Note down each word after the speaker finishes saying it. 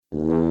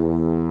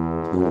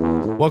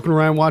Welcome to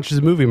Ryan Watches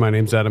a Movie. My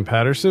name's Adam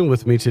Patterson.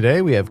 With me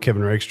today, we have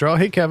Kevin Rakestraw.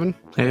 Hey, Kevin.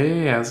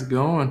 Hey, how's it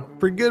going?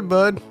 Pretty good,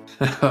 bud.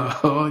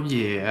 Oh,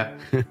 yeah.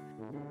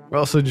 We're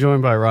also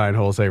joined by Ryan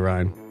Holes. Hey,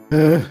 Ryan.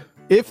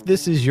 If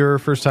this is your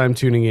first time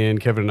tuning in,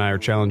 Kevin and I are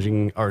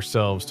challenging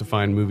ourselves to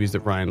find movies that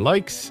Ryan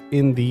likes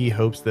in the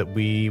hopes that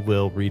we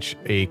will reach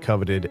a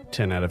coveted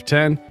 10 out of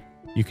 10.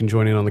 You can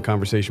join in on the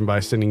conversation by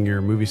sending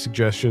your movie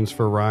suggestions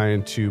for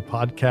Ryan to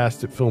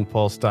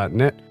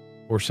podcast@filmpulse.net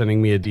or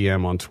sending me a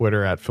DM on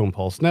Twitter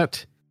 @filmpulsenet.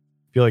 If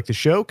you like the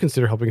show,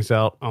 consider helping us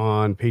out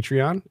on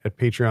Patreon at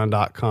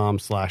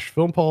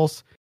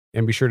patreon.com/filmpulse.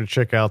 And be sure to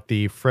check out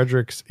the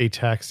Friedreich's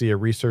Ataxia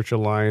Research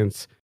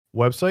Alliance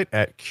website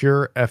at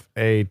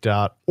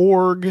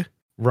curefa.org.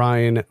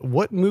 Ryan,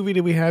 what movie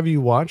did we have you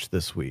watch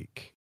this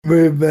week?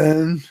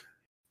 Revenge.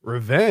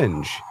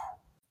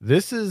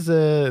 This is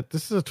a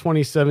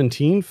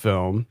 2017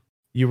 film.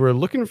 You were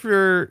looking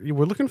for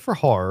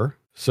horror,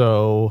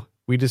 so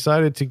we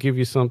decided to give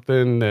you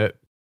something that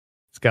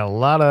it's got a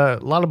lot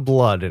of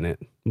blood in it.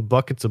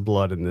 Buckets of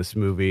blood in this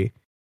movie.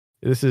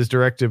 This is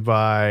directed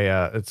by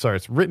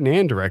it's written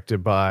and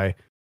directed by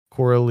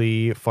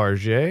Coralie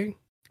Farge. I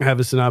have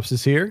a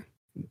synopsis here.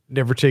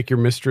 Never take your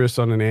mistress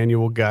on an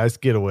annual guy's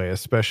getaway,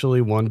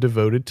 especially one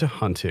devoted to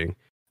hunting.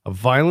 A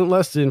violent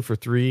lesson for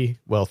three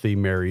wealthy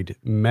married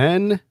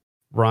men.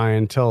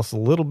 Ryan, tell us a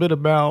little bit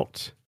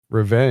about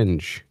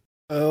Revenge.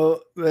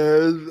 Oh,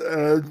 there's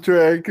an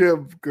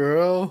attractive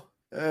girl,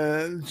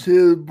 and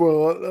she's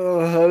brought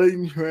on a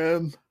hunting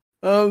trip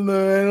on the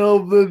middle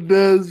of the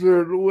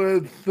desert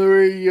with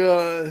three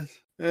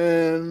guys.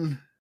 And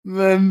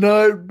the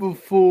night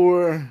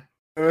before,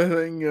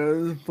 everything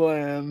goes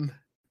planned,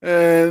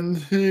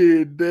 and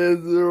she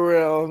digs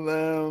around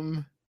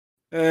them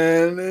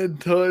and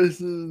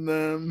entices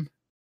them.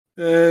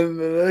 And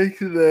the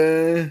next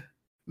day,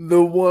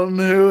 the one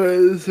who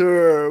is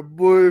her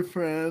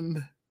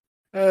boyfriend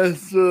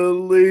has to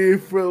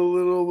leave for a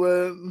little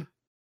bit.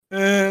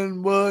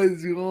 And while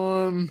he's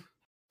gone,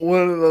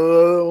 one of the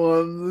other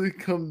ones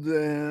comes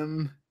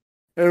in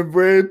and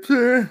rapes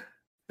her.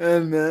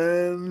 And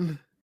then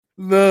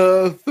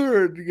the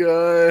third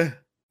guy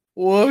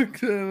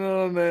walks in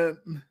on it,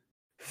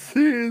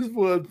 sees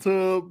what's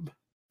up,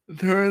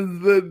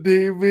 turns the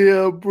TV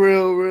up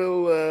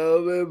real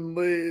loud and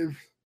leaves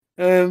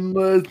and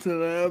lets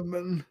it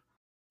happen.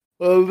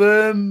 Well,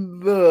 then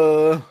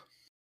the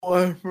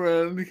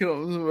boyfriend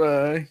comes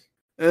back,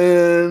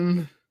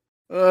 and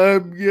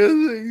I'm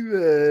guessing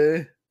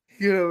they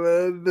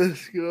gonna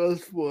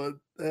discuss what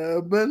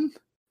happened,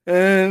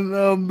 and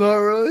I'm not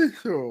really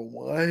sure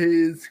why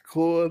he's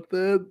cool with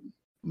it,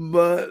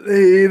 but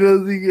he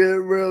doesn't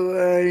get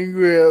really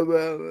angry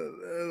about it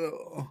at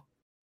all.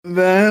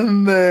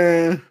 Then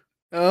they're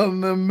out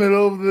in the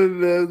middle of the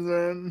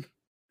desert,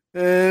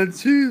 and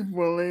she's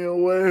running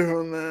away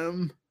from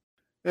them.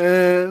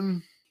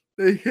 And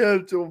they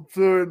catch him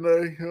through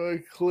a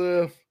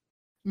cliff.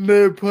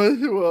 They push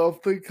him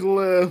off the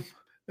cliff,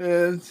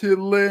 and she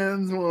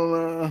lands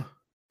on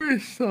a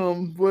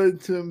some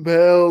which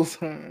impales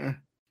her.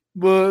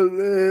 But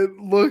it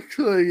looks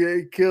like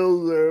it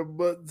kills her,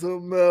 but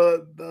somehow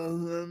it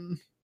doesn't.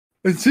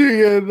 And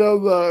she ended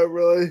up not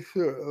really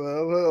sure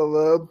about how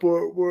that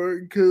part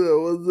worked, because it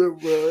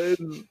wasn't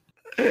really.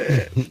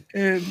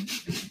 And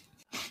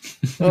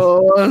I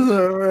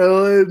wasn't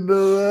really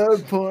into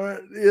that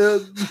part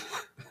yet.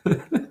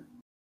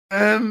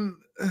 And,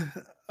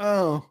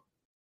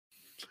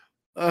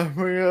 I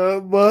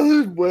forgot,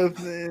 was with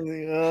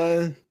me,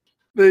 guys.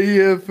 They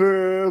give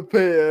her a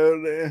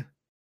peyote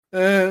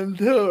and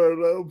tell her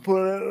to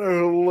put it in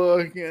her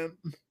locket.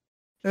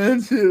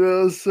 And she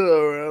does so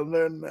around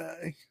her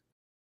neck.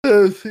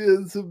 So she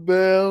gets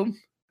bound,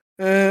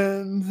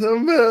 and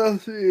somehow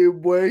she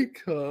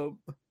wakes up.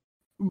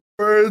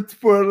 It's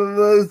part of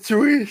the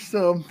tree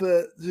stump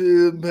that she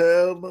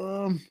impaled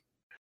on,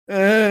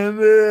 and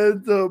it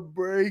ends up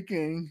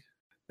breaking,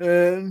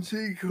 and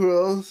she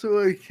crawls to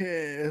a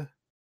cave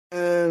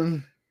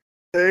and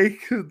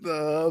takes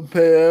the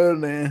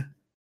peyote,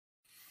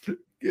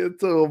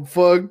 gets all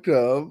fucked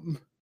up,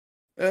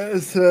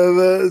 and so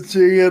that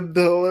she can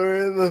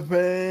tolerate the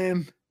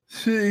pain.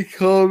 She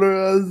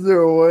cauterizes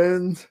her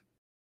wounds,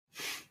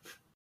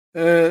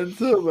 and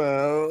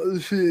somehow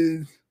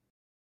she's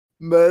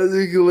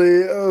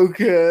magically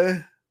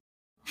okay.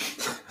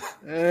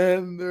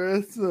 And the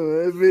rest of the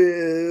movie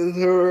is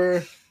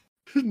her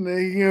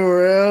sneaking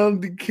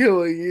around,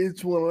 killing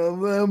each one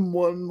of them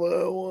one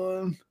by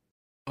one.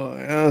 Oh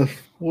yeah,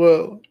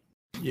 well,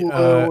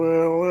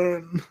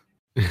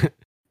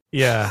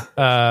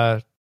 yeah.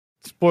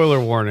 Spoiler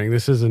warning.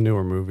 This is a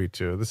newer movie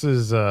too. This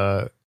is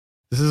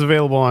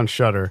available on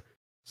Shudder.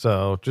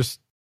 So just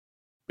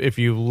if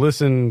you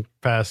listen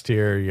past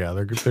here,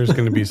 there's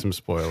going to be some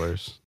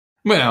spoilers.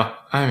 Well,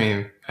 I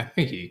mean, I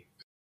think you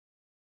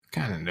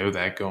kind of know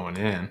that going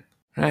in,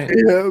 right?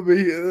 Yeah,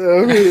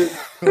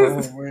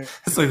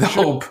 it's like the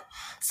whole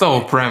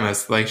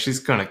premise. Like, she's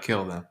gonna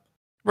kill them,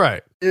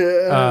 right?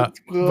 Yeah,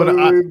 but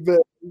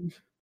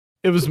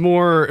It was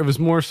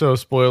more so a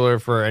spoiler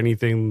for any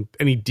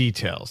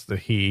details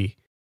that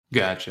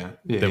Gotcha.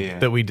 Yeah.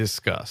 that we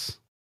discuss.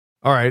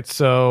 All right,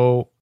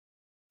 so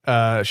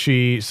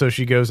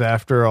she goes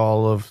after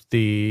all of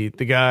the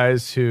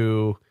guys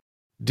who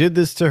did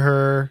this to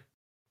her,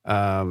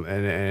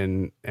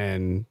 and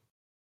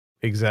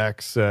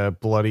exacts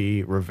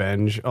bloody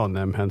revenge on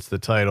them, hence the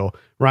title.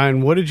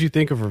 Ryan, what did you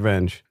think of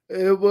Revenge?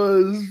 It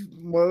was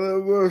one of the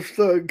most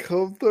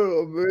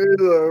uncomfortable movies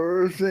I've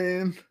ever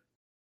seen.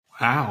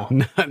 Wow.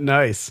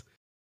 Nice.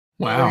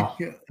 Wow.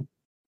 Like,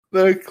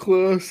 the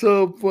close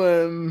up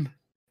when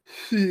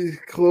she's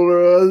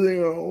cauterizing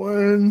her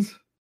wounds,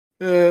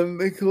 and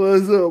the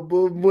close up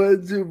of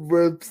when she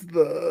rips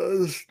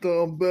the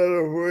stump out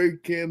of her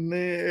kidney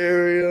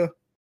area.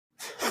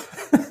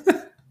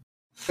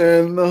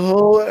 And the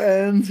whole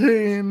end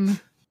scene,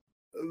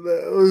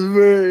 that was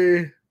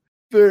very,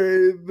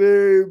 very,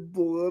 very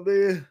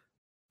bloody.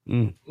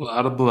 A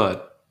lot of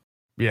blood.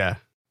 Yeah,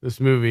 this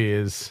movie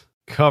is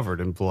covered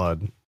in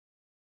blood.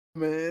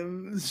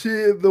 Man,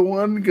 the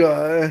one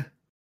guy,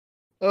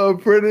 I'm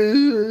pretty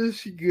sure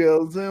she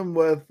kills him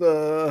with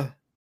a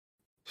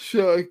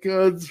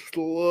shotgun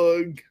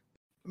slug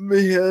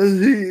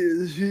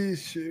because she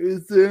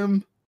shoots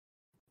him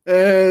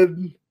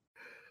and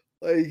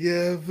like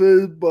half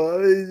his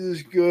body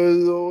just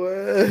goes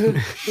away.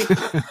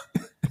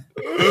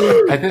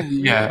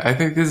 I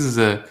think this is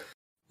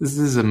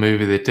a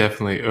movie that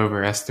definitely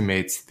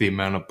overestimates the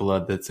amount of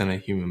blood that's in a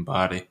human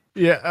body.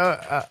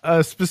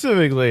 Yeah,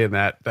 specifically in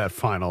that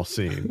final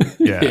scene.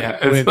 Yeah,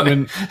 Yeah,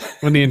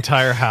 when the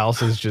entire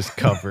house is just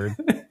covered.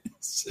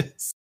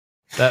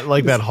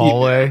 That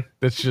hallway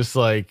that's just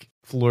like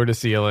floor to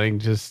ceiling,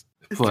 just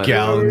blood.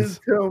 gallons.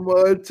 So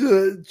much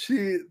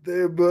that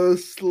they both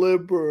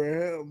slip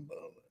around.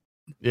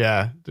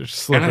 Yeah, they're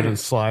slipping and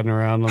sliding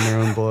around on their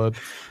own blood.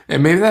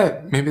 And maybe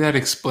that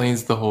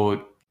explains the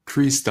whole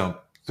tree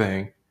stump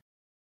thing,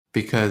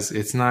 because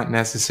it's not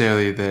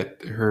necessarily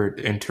that her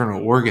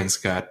internal organs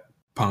got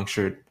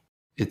punctured.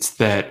 It's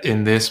that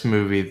in this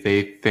movie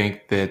they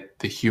think that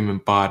the human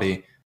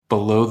body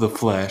below the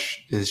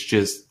flesh is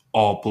just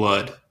all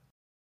blood.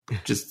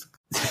 Just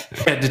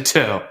head to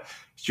toe.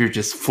 You're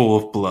just full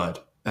of blood.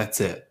 That's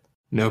it.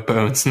 No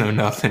bones, no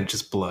nothing,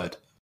 just blood.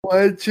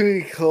 Once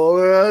we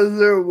colorize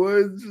their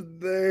words,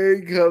 they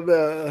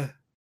gonna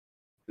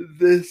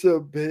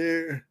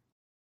disappear.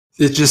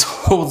 It just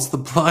holds the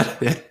blood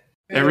in.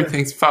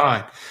 Everything's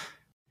fine.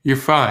 You're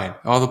fine.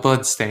 All the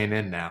blood's staying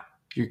in now.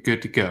 You're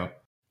good to go.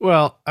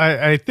 Well,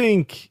 I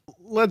think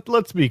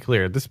let's be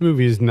clear. This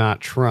movie is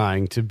not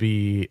trying to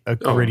be a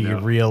gritty,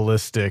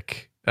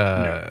 realistic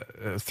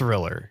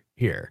thriller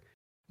here.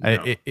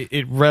 No.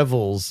 It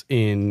revels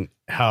in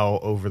how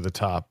over the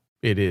top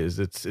it is.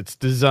 It's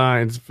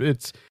designed.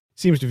 It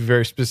seems to be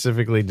very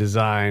specifically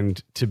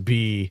designed to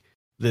be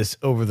this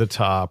over the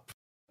top,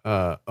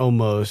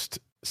 almost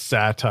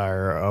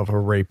satire of a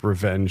rape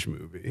revenge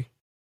movie.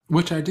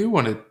 Which I do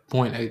want to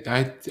point.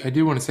 I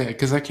do want to say,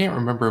 because I can't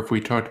remember if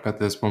we talked about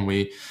this when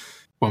we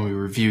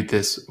reviewed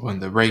this on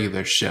the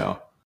regular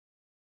show.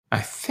 I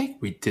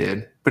think we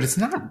did, but it's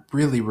not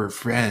really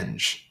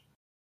revenge.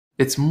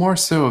 It's more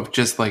so of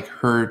just like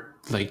her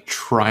like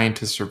trying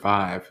to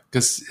survive,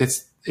 because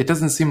it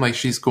doesn't seem like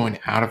she's going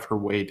out of her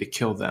way to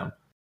kill them.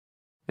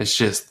 It's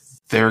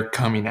just they're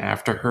coming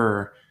after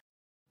her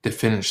to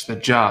finish the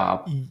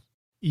job.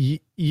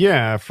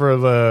 Yeah,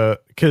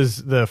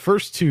 because the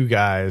first two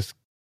guys,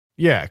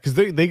 because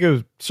they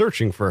go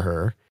searching for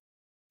her,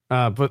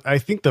 but I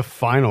think the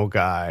final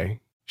guy,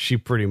 she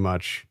pretty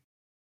much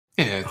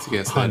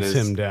hunts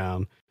him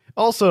down.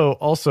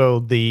 Also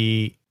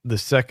the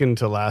second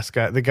to last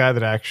guy, the guy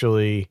that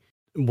actually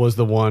was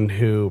the one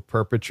who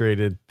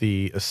perpetrated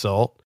the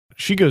assault,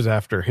 she goes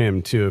after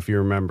him too. If you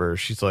remember,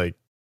 she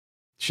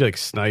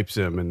snipes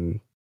him,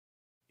 and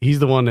he's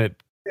the one that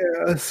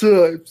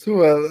snipes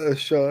with a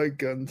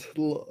shotgun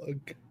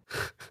slug.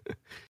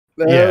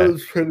 That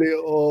was pretty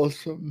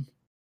awesome.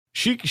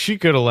 She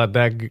could have let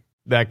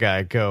that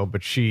guy go,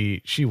 but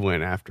she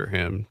went after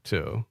him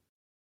too.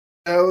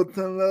 That was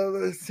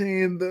another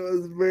scene that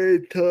was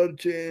very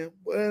touching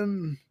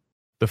when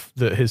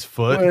his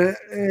foot.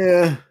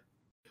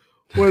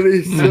 When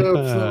he steps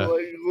on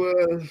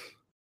like this.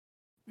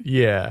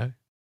 Yeah.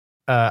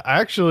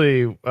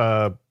 Actually,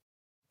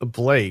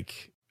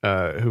 Blake,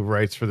 who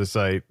writes for the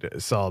site,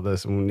 saw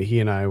this when he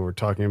and I were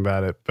talking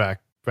about it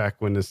back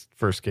when this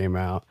first came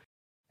out,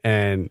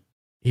 and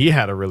he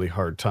had a really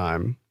hard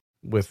time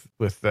with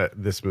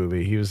this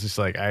movie. He was just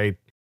like,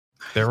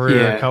 there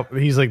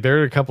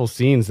are a couple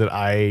scenes that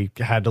I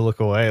had to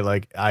look away.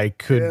 Like I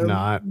could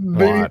not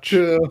watch.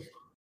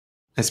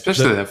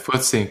 Especially that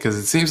foot scene, because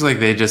it seems like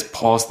they just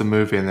paused the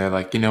movie and they're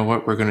like, you know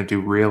what, we're going to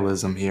do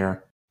realism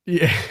here.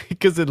 Yeah,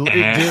 because we're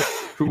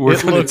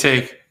going to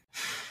take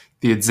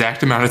the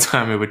exact amount of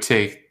time it would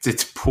take to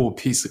pull a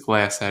piece of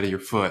glass out of your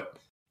foot.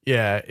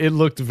 Yeah, it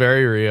looked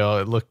very real.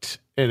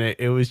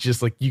 It was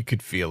just like you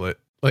could feel it.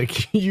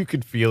 Like you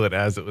could feel it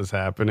as it was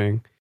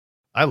happening.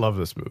 I love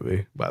this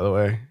movie, by the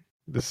way.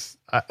 This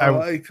I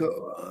like it a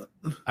lot.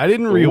 I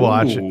didn't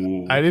rewatch it.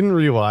 Ooh. I didn't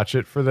rewatch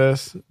it for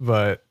this,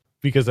 but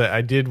because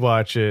I did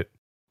watch it,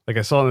 like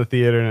I saw it in the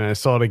theater and I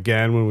saw it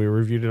again when we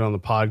reviewed it on the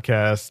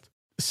podcast.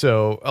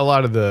 So a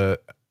lot of the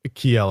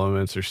key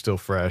elements are still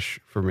fresh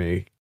for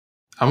me.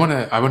 I want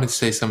to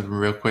say something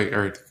real quick,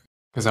 or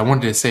because I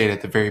wanted to say it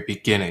at the very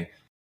beginning,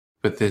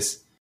 but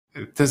this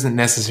it doesn't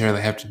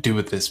necessarily have to do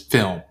with this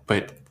film.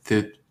 But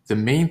the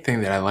main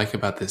thing that I like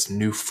about this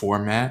new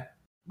format,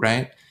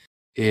 right,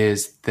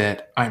 is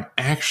that I'm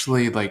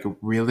actually like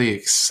really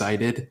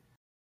excited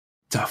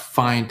to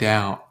find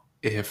out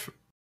if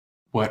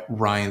what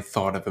Ryan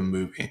thought of a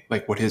movie,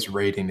 like what his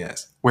rating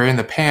is. Where in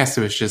the past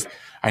it was just,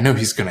 I know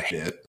he's gonna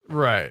hit it.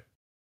 Right.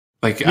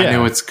 Like I Yeah.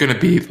 know it's gonna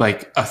be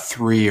like a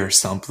 3 or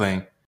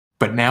something.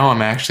 But now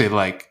I'm actually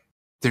like,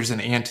 there's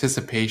an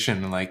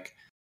anticipation, like,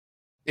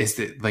 is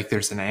it like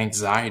there's an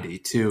anxiety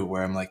too,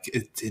 where I'm like,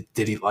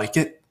 did he like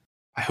it?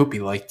 I hope he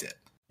liked it.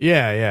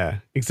 Yeah,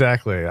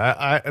 exactly.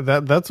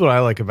 That's what I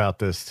like about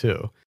this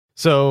too.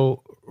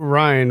 So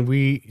Ryan,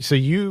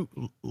 you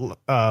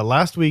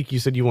last week you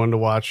said you wanted to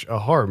watch a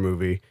horror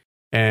movie,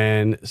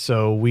 and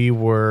so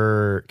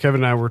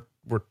Kevin and I were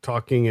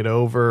talking it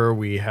over.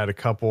 We had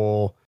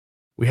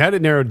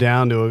it narrowed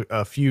down to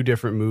a few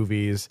different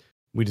movies.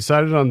 We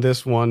decided on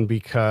this one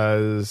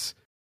because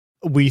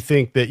we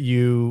think that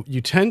you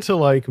tend to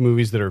like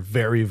movies that are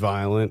very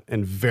violent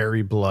and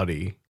very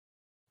bloody.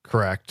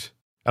 Correct?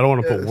 I don't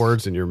want to put Yes.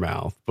 words in your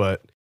mouth,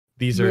 but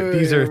these No, are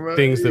you're right,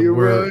 things that you're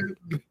we're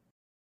right.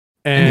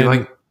 And you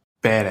like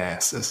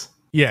badasses.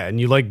 yeah, and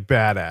you like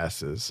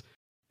badasses.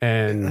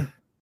 And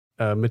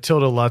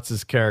Matilda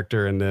Lutz's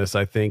character in this,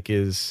 I think,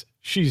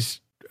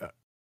 she's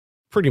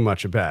pretty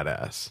much a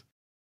badass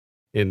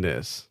in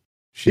this.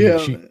 She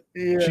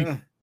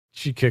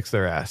kicks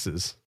their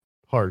asses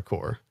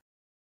hardcore.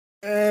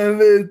 And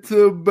it's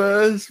the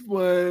best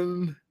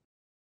when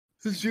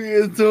she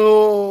gets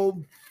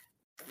all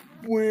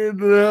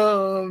weirded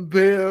out on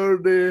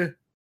parody.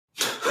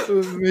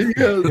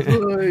 Because,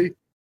 like,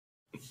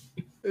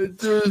 it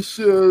just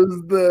shows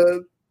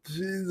that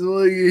she's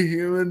like a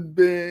human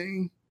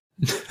being.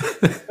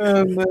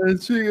 And then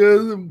she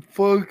doesn't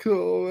fuck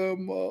all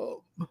them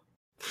up.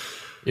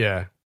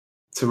 Yeah.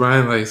 So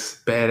Ryan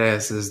likes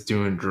badasses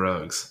doing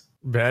drugs.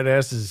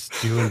 Badasses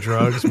doing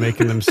drugs,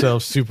 making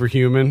themselves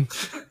superhuman.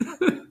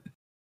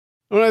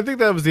 Well, I think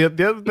that was the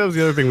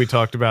other thing we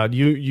talked about.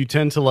 You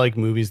tend to like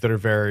movies that are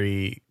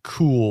very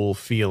cool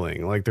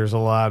feeling. Like there's a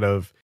lot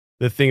of,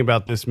 the thing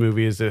about this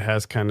movie is it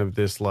has kind of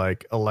this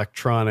like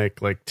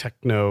electronic, like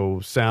techno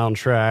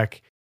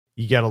soundtrack.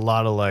 You get a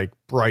lot of like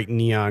bright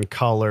neon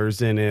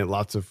colors in it,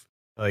 lots of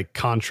like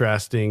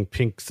contrasting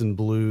pinks and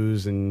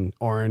blues and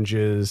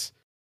oranges.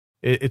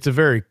 It's a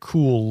very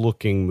cool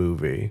looking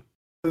movie.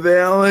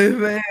 The only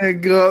thing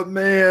that got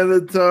me, and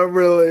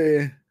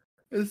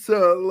it's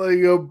not like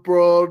a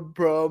broad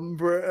problem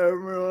for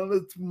everyone,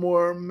 it's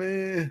more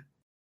me.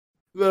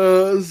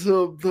 The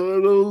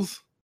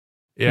subtitles.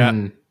 Yeah.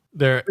 Mm.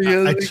 There,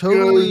 Because I it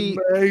totally,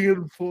 goes back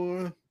and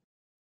forth.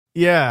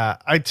 yeah,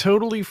 I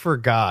totally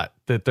forgot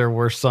that there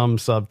were some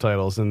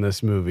subtitles in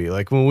this movie.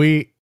 Like when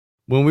we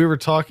were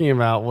talking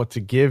about what to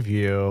give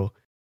you,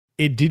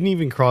 it didn't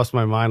even cross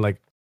my mind.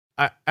 Like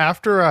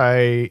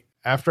we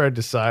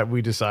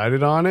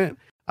decided on it,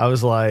 I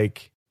was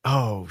like,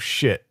 oh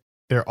shit,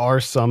 there are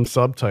some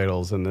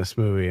subtitles in this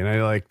movie, and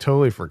I like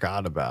totally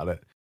forgot about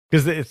it.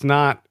 Because it's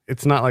not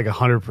like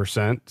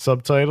 100%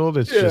 subtitled.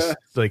 It's just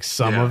like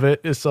some of it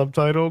is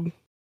subtitled.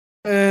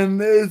 And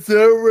it's not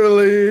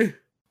really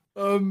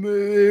a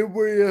movie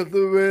where you have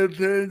to pay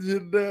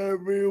attention to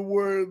every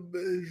word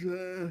they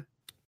say.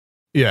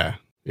 Yeah.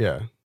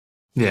 Yeah.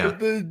 But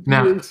they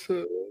Now- just,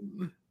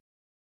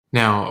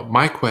 Now,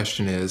 my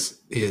question is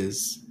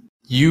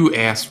you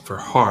asked for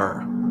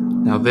horror.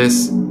 Now,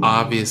 this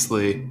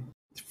obviously,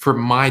 for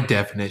my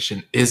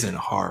definition, isn't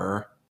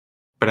horror,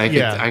 but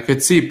I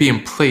could see it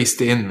being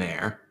placed in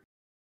there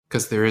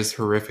because there is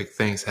horrific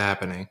things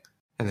happening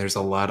and there's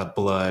a lot of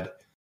blood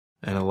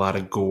and a lot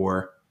of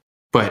gore.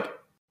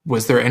 But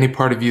was there any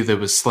part of you that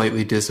was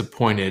slightly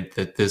disappointed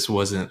that this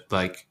wasn't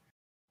like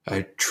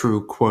a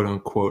true quote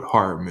unquote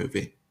horror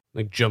movie?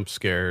 Like jump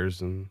scares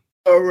and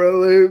not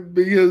really,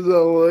 because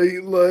I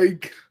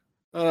like,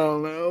 I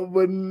don't know,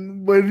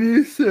 when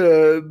you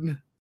said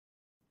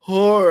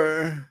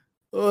horror,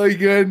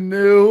 like I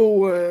knew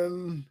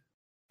when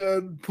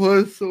that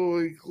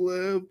puzzle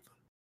clip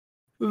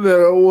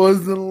that it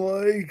wasn't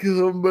like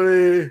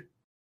somebody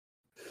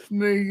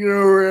sneaking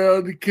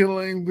around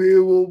killing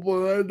people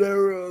behind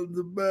everyone's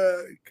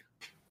back.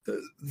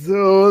 So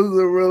I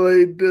wasn't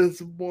really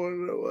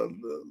disappointed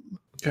with them.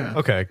 Yeah.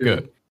 okay,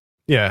 good.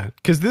 Yeah,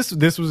 because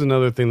this was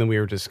another thing that we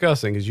were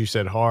discussing, is you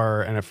said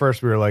horror, and at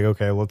first we were like,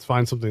 okay, let's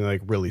find something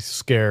like really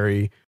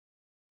scary.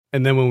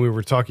 And then when we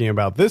were talking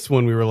about this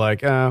one, we were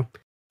like,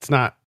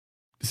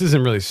 this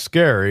isn't really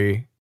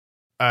scary.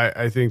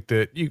 I think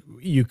that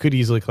you could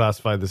easily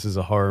classify this as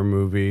a horror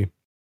movie,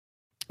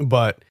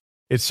 but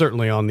it's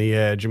certainly on the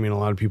edge. I mean, a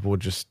lot of people would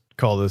just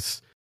call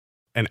this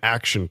an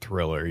action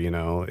thriller. You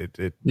know,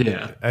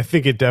 Yeah. I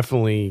think it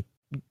definitely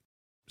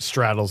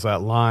straddles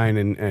that line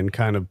and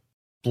kind of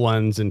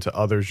blends into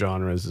other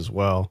genres as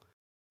well.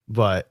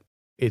 But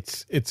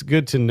it's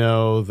good to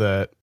know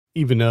that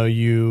even though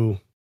you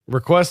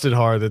requested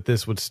hard, that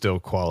this would still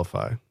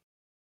qualify,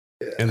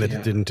 and that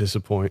it didn't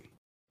disappoint.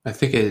 I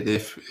think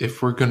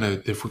if we're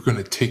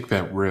gonna take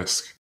that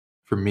risk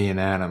for me and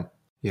Adam,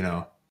 you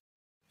know,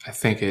 I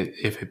think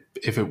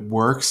if it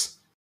works,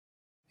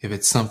 if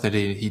it's something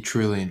that he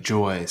truly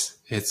enjoys,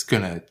 it's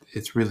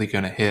really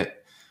gonna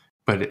hit.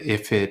 But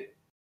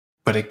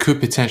it could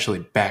potentially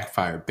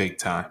backfire big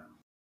time,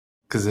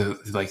 because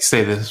like,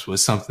 say this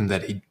was something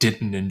that he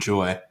didn't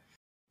enjoy,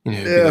 you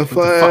know, Yeah, like,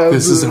 what the fuck?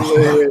 This isn't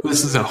horror.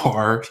 This isn't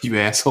horror, you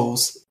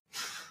assholes.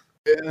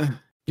 Yeah.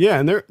 Yeah,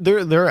 and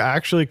there are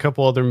actually a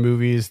couple other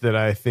movies that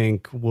I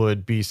think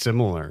would be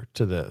similar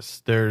to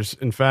this. There's,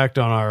 in fact,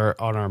 on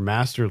our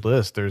master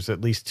list, there's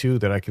at least two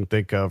that I can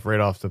think of right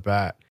off the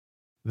bat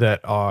that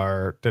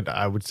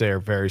I would say are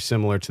very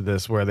similar to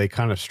this, where they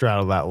kind of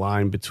straddle that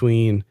line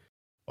between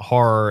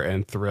horror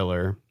and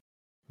thriller.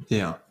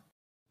 Yeah.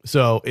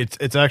 So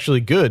it's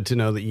actually good to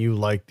know that you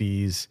like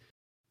these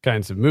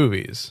kinds of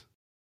movies.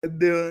 I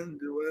do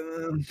enjoy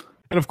them.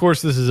 And of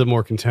course, this is a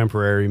more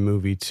contemporary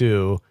movie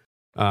too.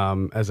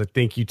 As I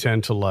think you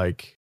tend to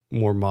like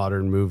more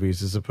modern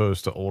movies as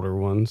opposed to older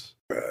ones.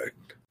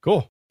 Correct.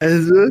 Cool.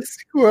 Is this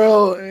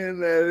squirrel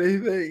in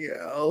anything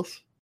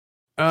else?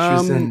 She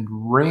was in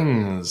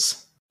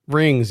Rings.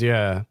 Rings,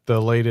 yeah. The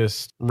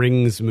latest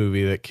Rings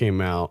movie that came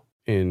out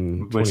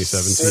in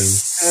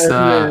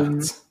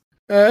 2017.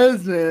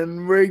 As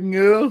in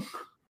Ringo.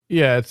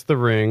 Yeah, it's The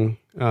Ring.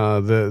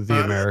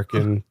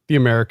 The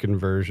American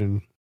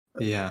version.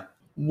 Yeah.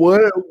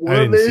 What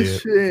didn't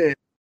is see she?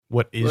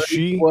 What is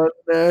she? What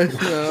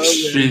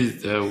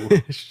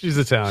nationality? She's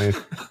Italian.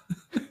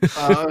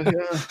 Yeah.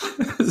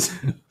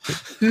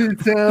 She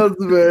sounds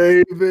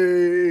very,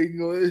 very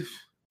English.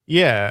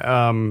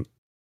 Yeah,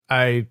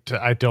 I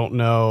don't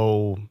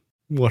know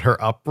what her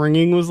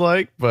upbringing was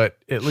like, but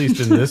at least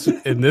in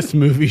this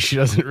movie, she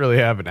doesn't really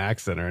have an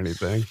accent or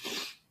anything.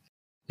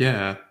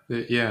 Yeah.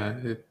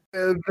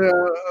 And I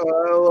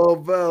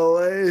love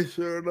LA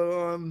shirt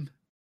on.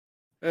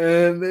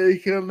 And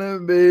it kind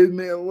of made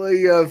me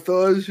like I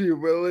thought she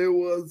really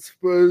was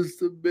supposed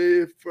to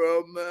be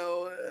from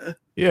LA.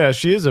 Yeah,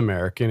 she is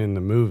American in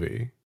the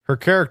movie. Her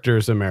character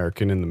is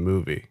American in the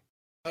movie.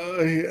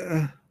 Oh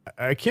yeah.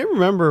 I can't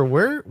remember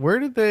where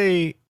did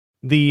they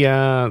the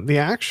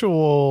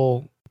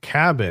actual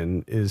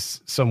cabin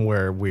is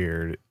somewhere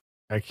weird.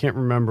 I can't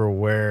remember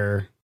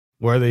where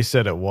they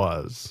said it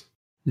was.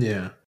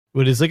 Yeah.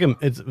 But it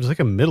was like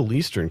a Middle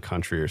Eastern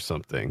country or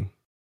something.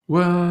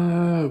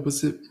 Well,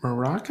 was it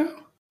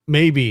Morocco?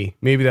 Maybe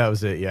that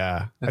was it.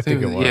 Yeah, I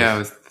think it was. Yeah,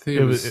 I think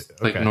it was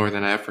like okay.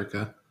 Northern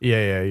Africa.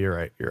 Yeah, you're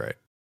right.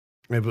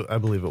 I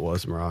believe it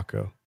was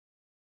Morocco.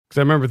 Because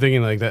I remember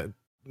thinking like that.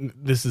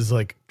 This is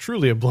like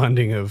truly a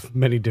blending of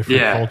many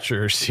different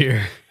cultures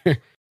here.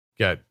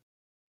 Got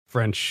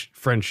French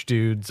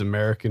dudes,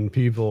 American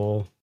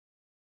people,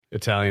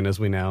 Italian, as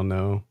we now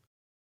know,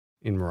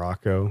 in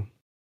Morocco.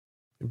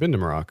 I've been to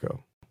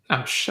Morocco.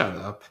 Oh, shut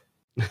up.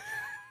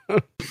 All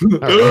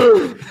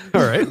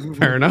right,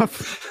 fair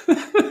enough.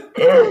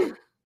 I've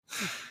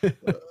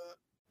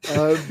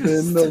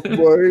been to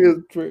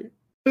Market Street.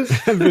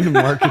 I've been to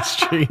Market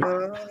Street.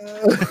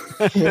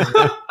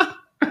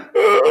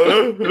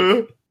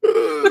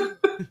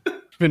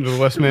 Been to the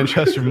West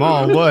Manchester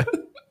Mall. What?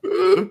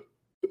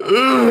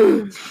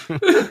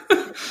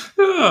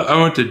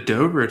 I went to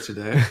Dover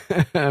today.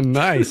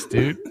 Nice,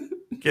 dude.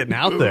 Getting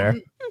out there.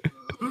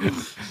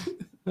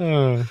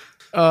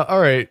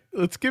 All right,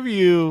 let's give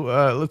you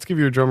a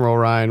drum roll,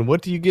 Ryan.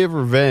 What do you give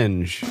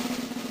Revenge?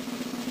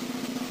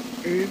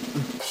 8.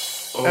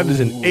 That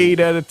is an 8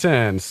 out of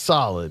 10.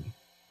 Solid.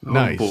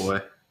 Nice. Oh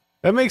boy.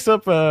 That makes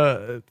up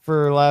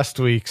for last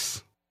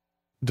week's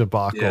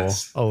debacle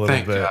a little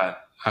Thank bit. God.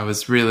 I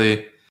was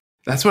really.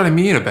 That's what I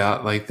mean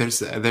about like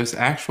there's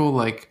actual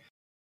like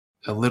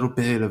a little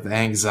bit of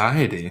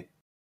anxiety,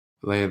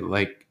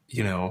 like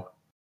you know,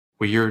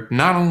 where you're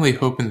not only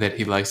hoping that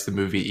he likes the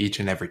movie each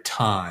and every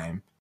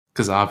time,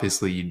 because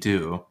obviously you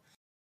do,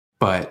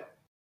 but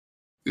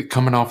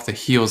coming off the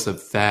heels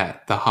of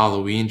that, the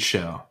Halloween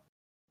show,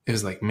 it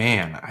was like,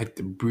 man, I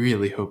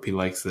really hope he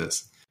likes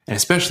this. And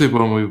especially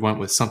when we went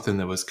with something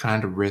that was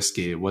kind of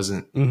risky. It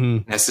wasn't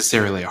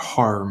necessarily a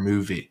horror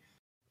movie.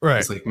 Right.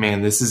 It's like,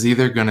 man, this is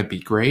either going to be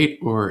great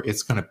or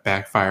it's going to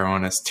backfire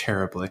on us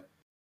terribly.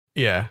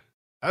 Yeah.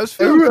 I was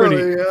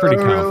feeling pretty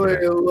confident.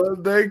 Really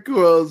love that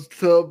girl's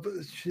tough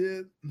as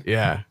shit.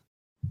 Yeah.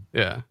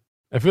 Yeah.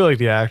 I feel like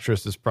the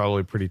actress is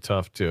probably pretty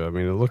tough too. I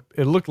mean,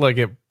 it looked like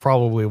it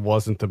probably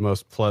wasn't the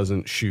most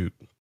pleasant shoot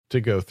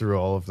to go through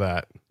all of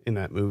that in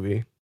that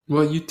movie.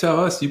 Well, you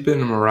tell us. You've been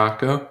to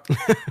Morocco.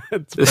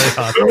 It's very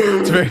hot.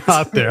 It's very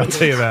hot there. I'll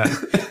tell you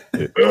that.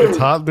 It's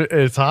hot.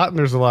 It's hot, and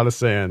there's a lot of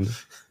sand.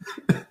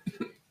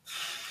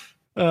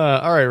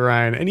 All right,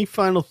 Ryan. Any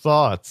final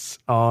thoughts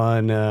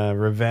on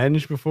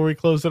Revenge before we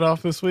close it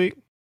off this week?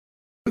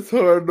 This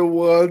hard to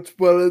watch,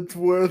 but it's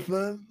worth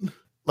it.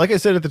 Like I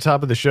said at the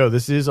top of the show,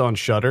 this is on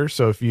Shudder.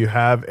 So if you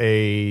have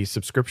a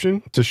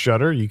subscription to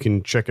Shudder, you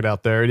can check it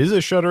out there. It is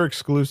a Shudder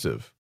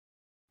exclusive.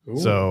 Ooh.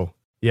 So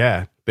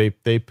yeah, they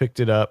picked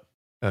it up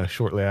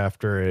shortly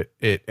after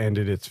it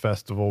ended its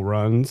festival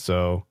run.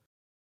 So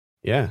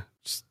yeah,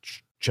 just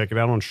check it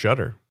out on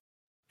Shudder.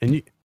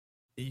 And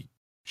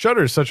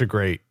Shudder is such a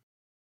great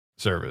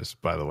service,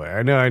 by the way.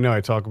 I know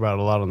I talk about it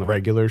a lot on the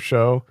regular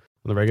show,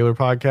 on the regular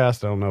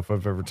podcast. I don't know if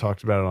I've ever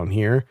talked about it on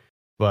here,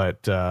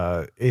 but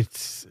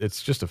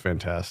it's just a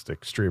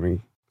fantastic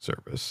streaming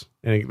service,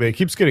 and it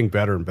keeps getting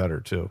better and better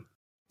too.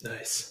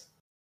 Nice.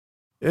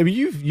 I mean,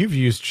 you've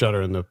used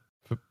Shudder in the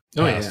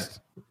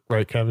past,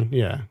 right, Kevin?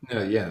 Yeah.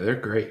 Yeah, they're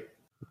great.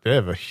 They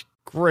have a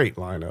great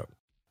lineup.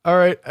 All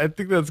right, I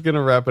think that's going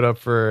to wrap it up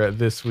for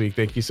this week.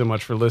 Thank you so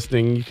much for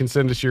listening. You can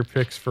send us your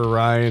picks for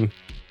Ryan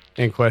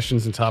and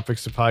questions and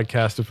topics to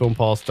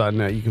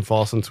podcast@filmpulse.net. You can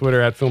follow us on Twitter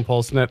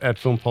 @FilmPulseNet,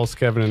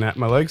 @FilmPulseKevin, and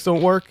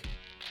 @MyLegsDon'tWork.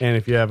 And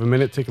if you have a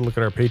minute, take a look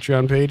at our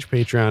Patreon page,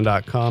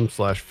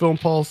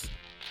 patreon.com/FilmPulse,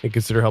 and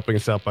consider helping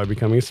us out by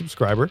becoming a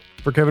subscriber.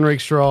 For Kevin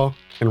Rakestraw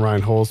and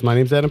Ryan Holes, my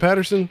name's Adam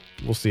Patterson.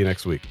 We'll see you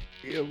next week.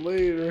 See you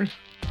later.